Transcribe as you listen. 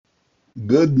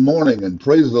Good morning and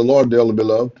praise the Lord, dearly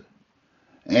beloved,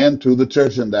 and to the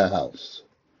church in thy house.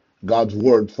 God's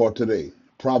word for today,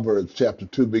 Proverbs chapter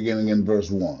 2, beginning in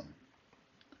verse 1.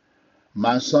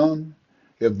 My son,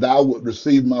 if thou would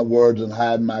receive my words and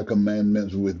hide my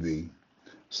commandments with thee,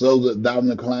 so that thou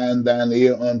incline thine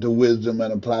ear unto wisdom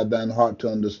and apply thine heart to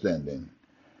understanding.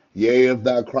 Yea, if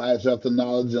thou criest after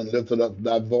knowledge and liftest up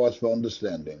thy voice for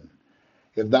understanding.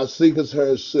 If thou seekest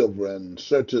her as silver and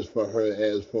searchest for her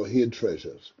as for hid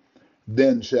treasures,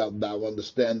 then shalt thou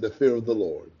understand the fear of the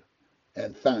Lord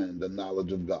and find the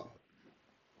knowledge of God.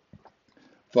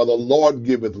 For the Lord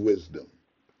giveth wisdom.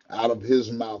 Out of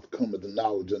his mouth cometh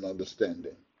knowledge and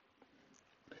understanding.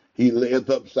 He layeth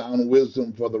up sound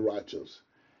wisdom for the righteous.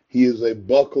 He is a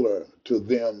buckler to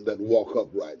them that walk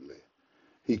uprightly.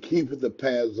 He keepeth the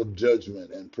paths of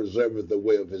judgment and preserveth the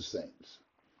way of his saints.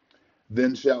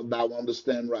 Then shalt thou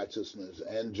understand righteousness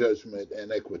and judgment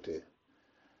and equity,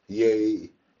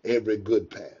 yea, every good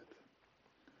path.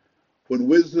 When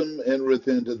wisdom entereth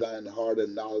into thine heart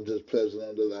and knowledge is pleasant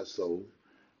unto thy soul,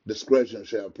 discretion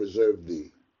shall preserve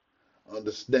thee,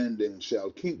 understanding shall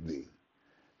keep thee,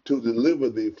 to deliver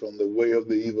thee from the way of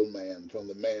the evil man, from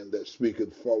the man that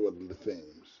speaketh forwardly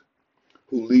things,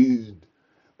 who lead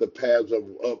the paths of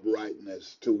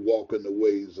uprightness, to walk in the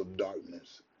ways of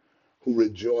darkness, who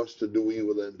rejoice to do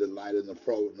evil and delight in the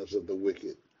forwardness of the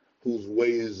wicked, whose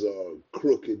ways are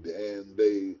crooked and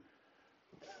they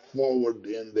forward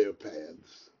in their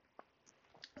paths,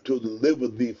 to deliver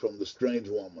thee from the strange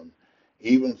woman,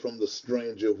 even from the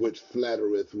stranger which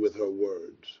flattereth with her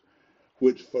words,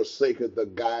 which forsaketh the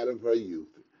guide of her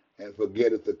youth, and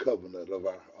forgetteth the covenant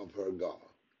of her God.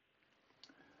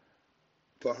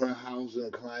 For her house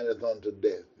inclineth unto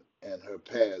death, and her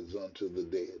paths unto the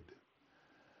dead.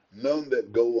 None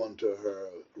that go unto her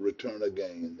return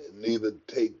again, neither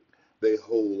take they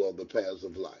hold of the paths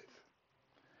of life,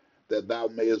 that thou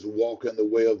mayest walk in the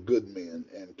way of good men,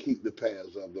 and keep the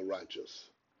paths of the righteous.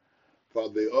 For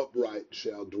the upright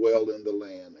shall dwell in the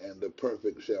land, and the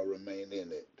perfect shall remain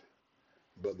in it.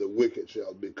 But the wicked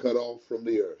shall be cut off from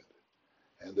the earth,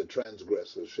 and the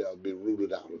transgressors shall be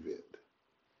rooted out of it.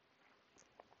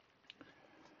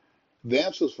 The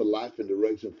answers for life and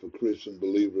direction for Christian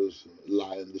believers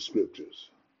lie in the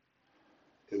scriptures.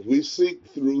 If we seek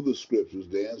through the scriptures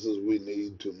the answers we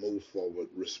need to move forward,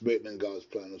 respecting God's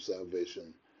plan of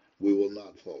salvation, we will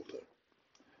not falter.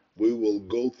 We will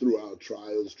go through our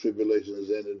trials,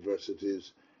 tribulations, and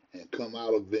adversities and come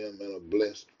out of them in a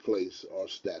blessed place or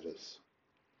status.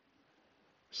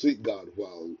 Seek God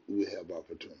while we have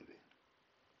opportunity.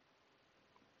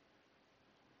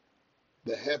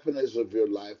 The happiness of your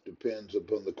life depends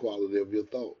upon the quality of your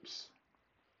thoughts.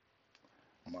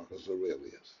 Marcus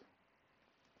Aurelius.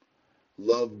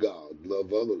 Love God,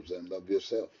 love others, and love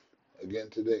yourself.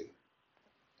 Again today,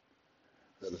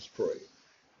 let us pray.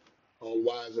 All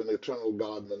wise and eternal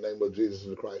God, in the name of Jesus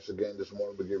Christ, again this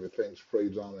morning we give you thanks,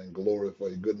 praise, honor, and glory for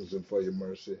your goodness and for your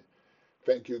mercy.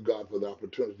 Thank you, God, for the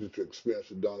opportunity to experience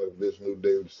the dawn of this new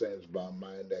day with saints by our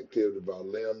mind, activity of our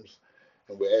limbs.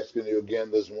 And we're asking you again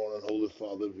this morning, Holy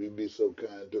Father, if you be so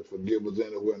kind to forgive us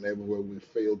anywhere and everywhere we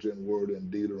failed you in word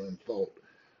and deed or in thought,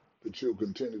 that you'll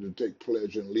continue to take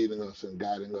pleasure in leading us and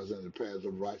guiding us in the paths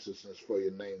of righteousness for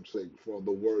your name's sake. For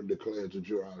the word declares that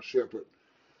you're our shepherd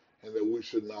and that we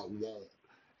should not want.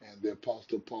 And the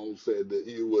Apostle Paul said that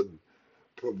you would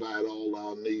provide all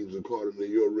our needs according to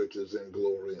your riches and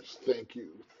glory. Thank you,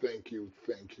 thank you,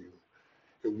 thank you.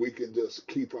 If we can just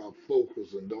keep our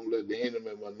focus and don't let the enemy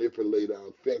manipulate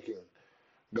our thinking,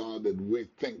 God, that we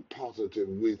think positive,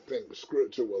 we think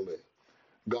scripturally,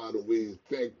 God, and we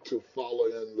think to follow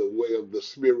in the way of the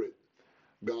Spirit,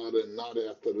 God, and not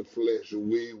after the flesh,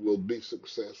 we will be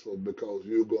successful because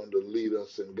you're going to lead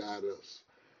us and guide us.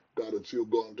 God, that you're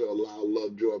going to allow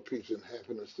love, joy, peace, and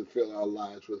happiness to fill our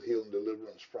lives with healing,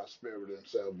 deliverance, prosperity, and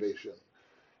salvation.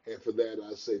 And for that,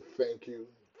 I say thank you,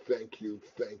 thank you,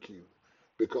 thank you.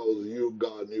 Because you're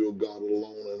God and you're God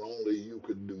alone, and only you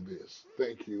could do this.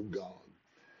 Thank you, God.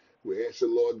 We ask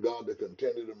you, Lord God, to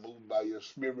continue to move by your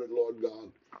Spirit, Lord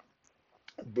God.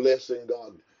 Blessing,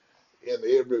 God, in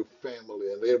every family,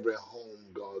 in every home,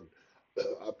 God.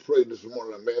 I pray this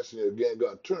morning, I'm asking you again,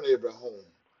 God, turn every home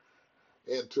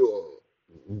into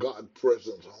a God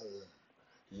presence home.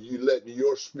 You let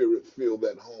your spirit fill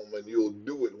that home, and you'll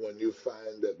do it when you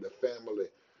find that the family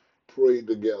pray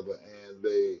together and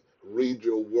they read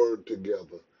your word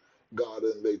together, God,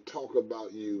 and they talk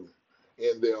about you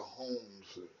in their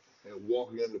homes and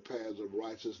walking in the paths of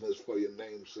righteousness for your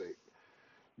name's sake.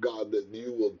 God, that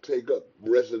you will take up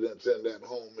residence in that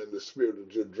home in the spirit,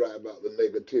 that you drive out the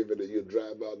negativity, you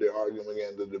drive out the arguing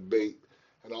and the debate,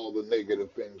 and all the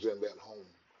negative things in that home.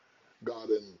 God,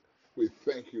 and we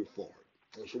thank you for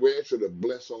it. And so we ask you to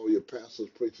bless all your pastors,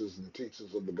 preachers, and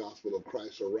teachers of the gospel of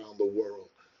Christ around the world,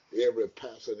 every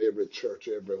pastor in every church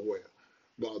everywhere.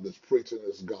 God, that's preaching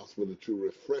this gospel, that you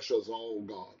refresh us all,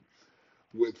 God,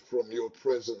 with from your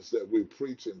presence, that we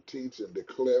preach and teach and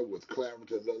declare with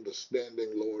clarity and understanding,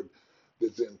 Lord,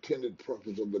 this intended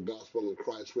purpose of the gospel of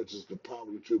Christ, which is the power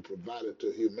that you provided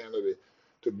to humanity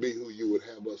to be who you would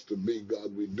have us to be.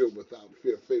 God, we do it without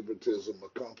fear, favoritism, or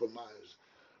compromise,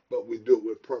 but we do it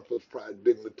with purpose, pride,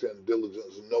 dignity, and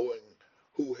diligence, knowing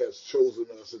who has chosen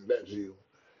us, and that's you,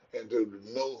 and to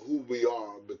know who we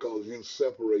are because you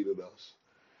separated us,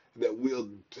 that we'll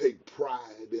take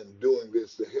pride in doing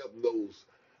this to help those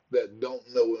that don't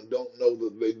know and don't know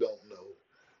that they don't know,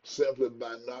 simply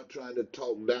by not trying to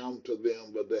talk down to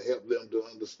them, but to help them to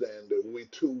understand that we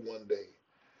too one day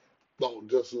thought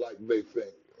just like they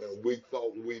think, and we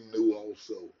thought we knew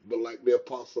also. But like the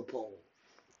Apostle Paul,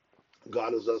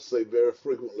 God, as I say very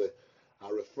frequently, I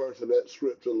refer to that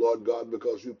scripture, Lord God,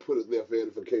 because you put it there for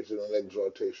edification and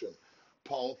exhortation.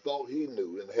 Paul thought he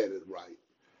knew and had it right.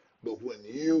 But when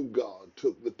you, God,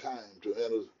 took the time to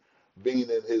intervene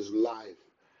in his life,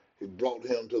 it brought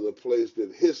him to the place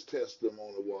that his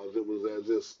testimony was. It was as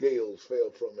if scales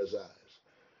fell from his eyes.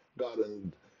 God,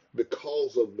 and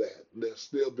because of that, there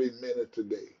still be many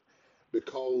today,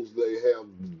 because they have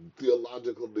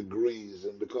theological degrees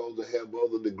and because they have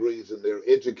other degrees and they're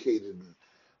educated, and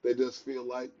they just feel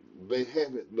like they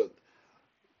have it. But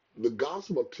the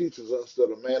gospel teaches us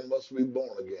that a man must be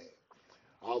born again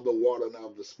of the water and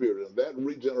of the spirit. And that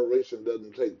regeneration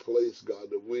doesn't take place,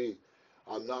 God, that we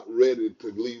are not ready to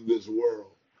leave this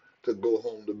world to go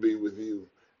home to be with you,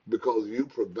 because you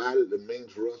provided the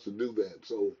means for us to do that.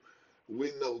 So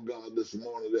we know, God, this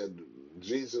morning that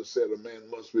Jesus said a man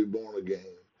must be born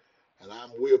again. And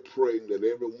we're praying that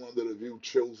every one that have you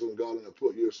chosen, God, and have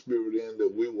put your spirit in,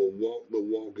 that we will walk the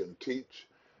walk and teach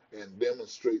and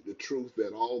demonstrate the truth,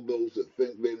 that all those that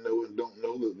think they know and don't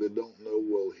know that they don't know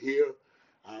will hear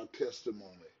our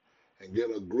testimony and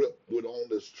get a grip with on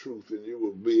this truth, and you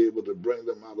will be able to bring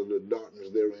them out of the darkness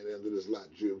therein into this light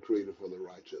you have created for the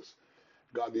righteous.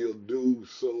 God, you'll do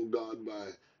so, God, by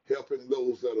helping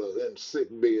those that are in sick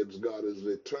beds, God, as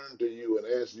they turn to you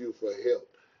and ask you for help,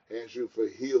 ask you for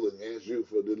healing, ask you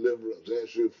for deliverance,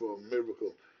 ask you for a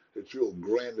miracle, that you'll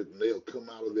grant it and they'll come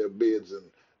out of their beds and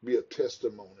be a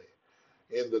testimony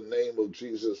in the name of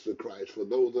Jesus the Christ. For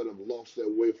those that have lost their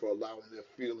way, for allowing their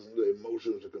feelings and their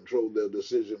emotions to control their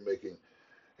decision making,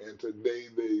 and today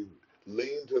they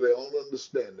lean to their own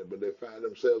understanding, but they find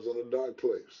themselves in a dark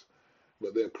place.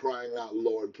 But they're crying out,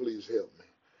 Lord, please help me.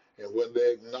 And when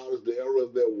they acknowledge the error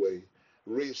of their way,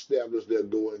 reestablish their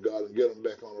going, God, and get them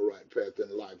back on the right path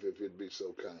in life, if you'd be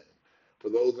so kind. For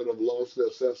those that have lost their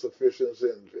self-sufficiency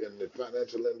and the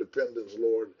financial independence,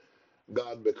 Lord,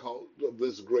 God, because of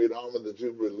this great armor that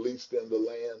you've released in the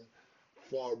land,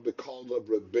 for because of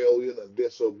rebellion and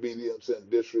disobedience and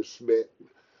disrespect,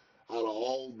 out of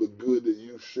all the good that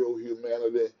you show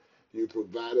humanity, you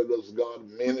provided us, God.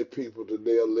 Many people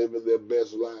today are living their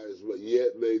best lives, but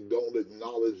yet they don't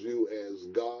acknowledge you as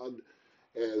God,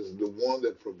 as the one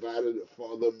that provided it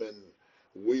for them. And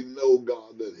we know,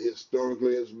 God, that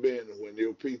historically it's been when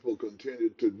your people continue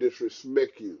to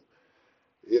disrespect you,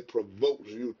 it provokes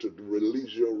you to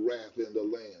release your wrath in the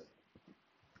land.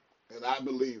 And I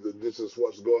believe that this is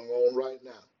what's going on right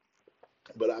now.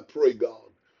 But I pray, God,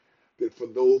 that for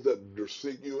those that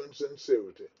seek you in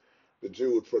sincerity, that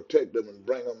you would protect them and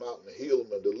bring them out and heal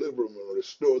them and deliver them and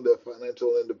restore their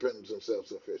financial independence and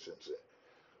self-sufficiency.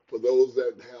 For those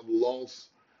that have lost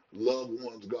loved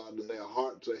ones, God, and their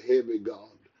hearts are heavy,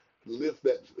 God, lift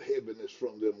that heaviness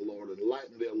from them, Lord, and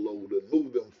lighten their load and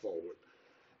move them forward.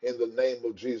 In the name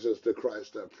of Jesus the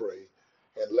Christ, I pray.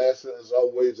 And lastly, as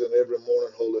always, in every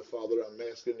morning, Holy Father, I'm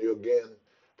asking you again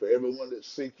for everyone that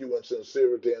seek you in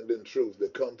sincerity and in truth,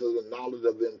 that come to the knowledge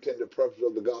of the intended purpose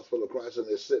of the gospel of Christ, and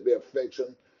they set their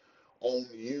affection on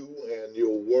you and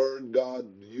your word, God.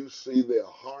 You see their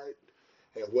heart,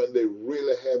 and when they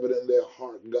really have it in their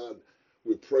heart, God,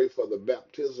 we pray for the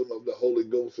baptism of the Holy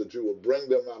Ghost, that you will bring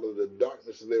them out of the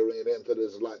darkness therein into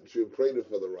this light that you have created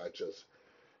for the righteous.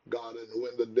 God, and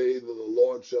when the day of the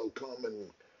Lord shall come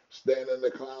and stand in the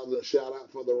clouds and shout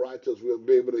out for the righteous, we'll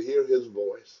be able to hear his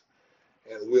voice,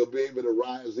 and we'll be able to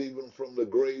rise even from the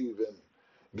grave and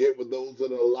get with those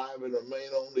that are alive and remain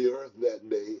on the earth that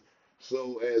day.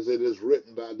 So as it is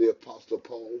written by the Apostle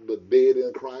Paul, the dead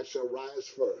in Christ shall rise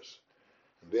first.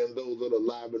 And then those that are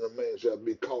alive and remain shall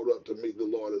be caught up to meet the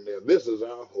Lord in there. This is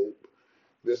our hope.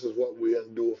 This is what we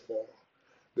endure for.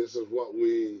 This is what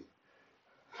we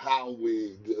how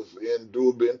we just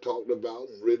endure being talked about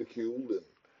and ridiculed and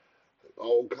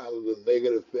all kinds of the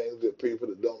negative things that people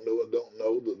that don't know and don't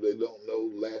know that they don't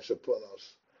know lash upon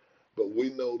us. But we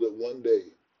know that one day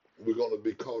we're going to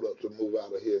be caught up to move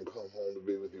out of here and come home to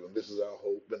be with you. And this is our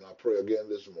hope. And I pray again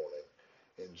this morning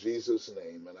in Jesus'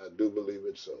 name. And I do believe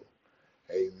it so.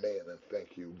 Amen. And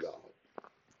thank you, God.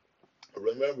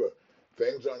 Remember,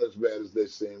 things aren't as bad as they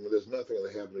seem. There's nothing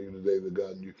that happened to you today that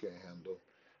God you can't handle.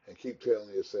 And keep telling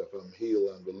yourself, I'm healed,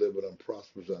 I'm delivered, I'm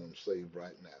prosperous, and I'm saved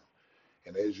right now.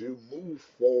 And as you move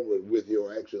forward with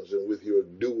your actions and with your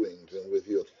doings and with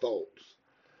your thoughts,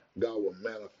 God will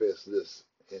manifest this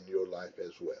in your life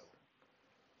as well.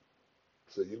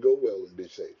 So you go well and be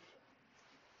safe.